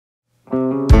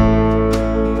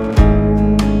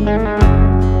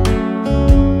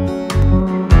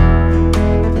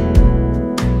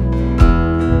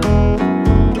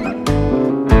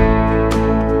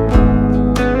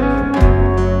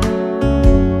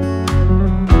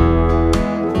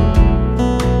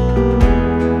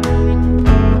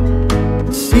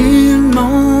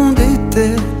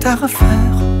à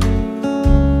refaire,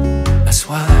 à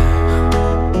soir.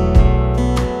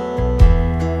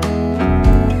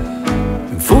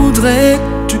 Faudrait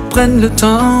que tu prennes le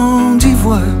temps d'y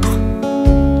voir,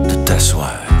 de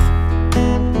t'asseoir.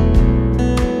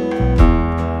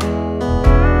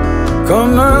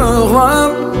 Comme un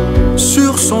roi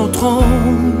sur son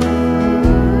trône,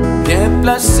 bien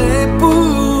placé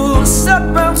pour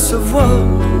s'apercevoir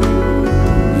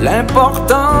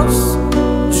l'importance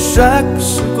de chaque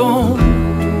seconde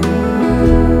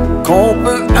qu'on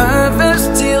peut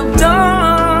investir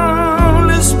dans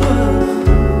l'espoir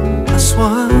à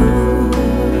soi.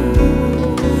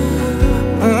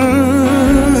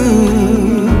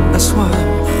 À soi.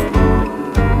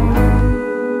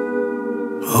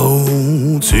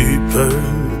 Oh, tu peux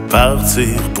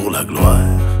partir pour la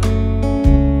gloire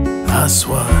à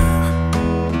soir.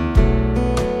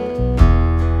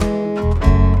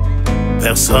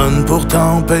 Personne pour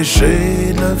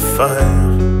t'empêcher de le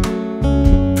faire,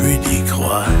 puis d'y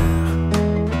croire.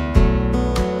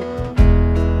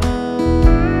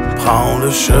 Prends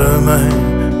le chemin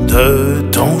de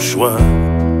ton choix,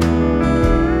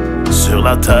 sur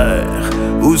la terre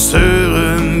ou sur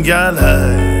une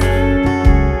galère.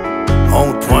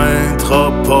 On te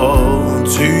pointera pas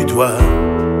du doigt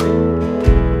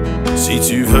si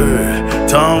tu veux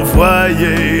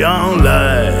t'envoyer en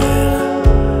l'air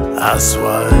à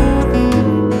soir.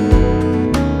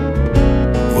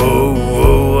 Oh,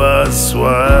 oh, à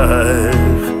soir.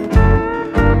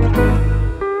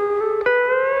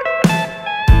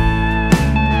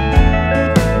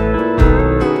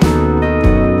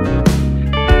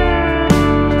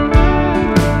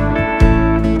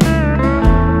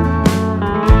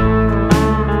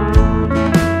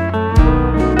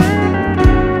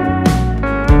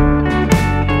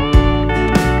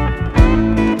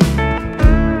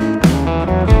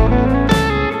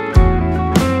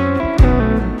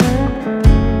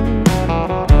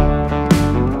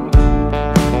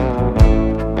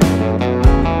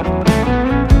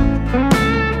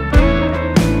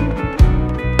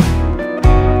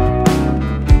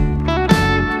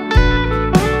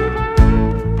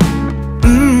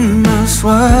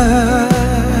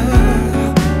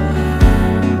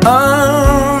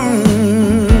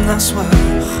 Un soir.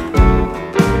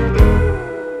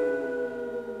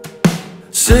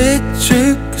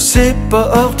 Sais-tu que c'est pas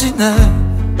ordinaire?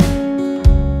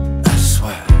 Un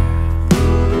soir.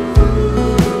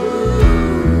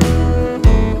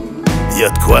 Y'a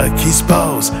de quoi qui se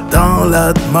passe dans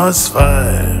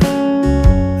l'atmosphère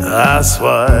à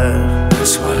soir. Un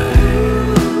soir.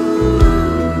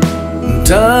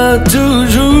 T'as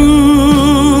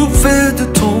toujours fait de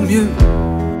ton mieux,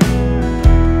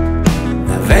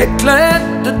 avec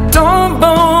l'aide de ton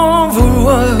bon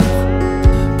vouloir,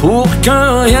 pour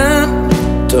qu'un rien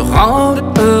te rende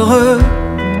heureux.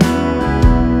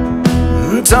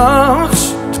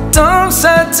 Tâche de t'en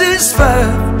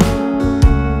satisfaire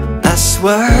à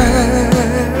soir.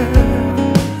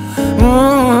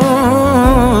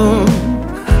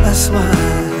 À soir.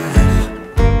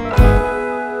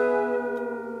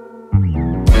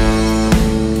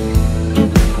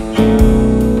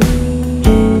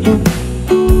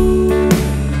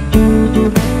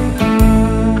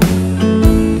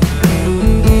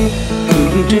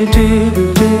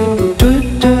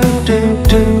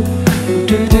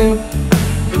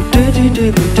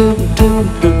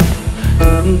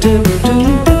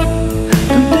 Do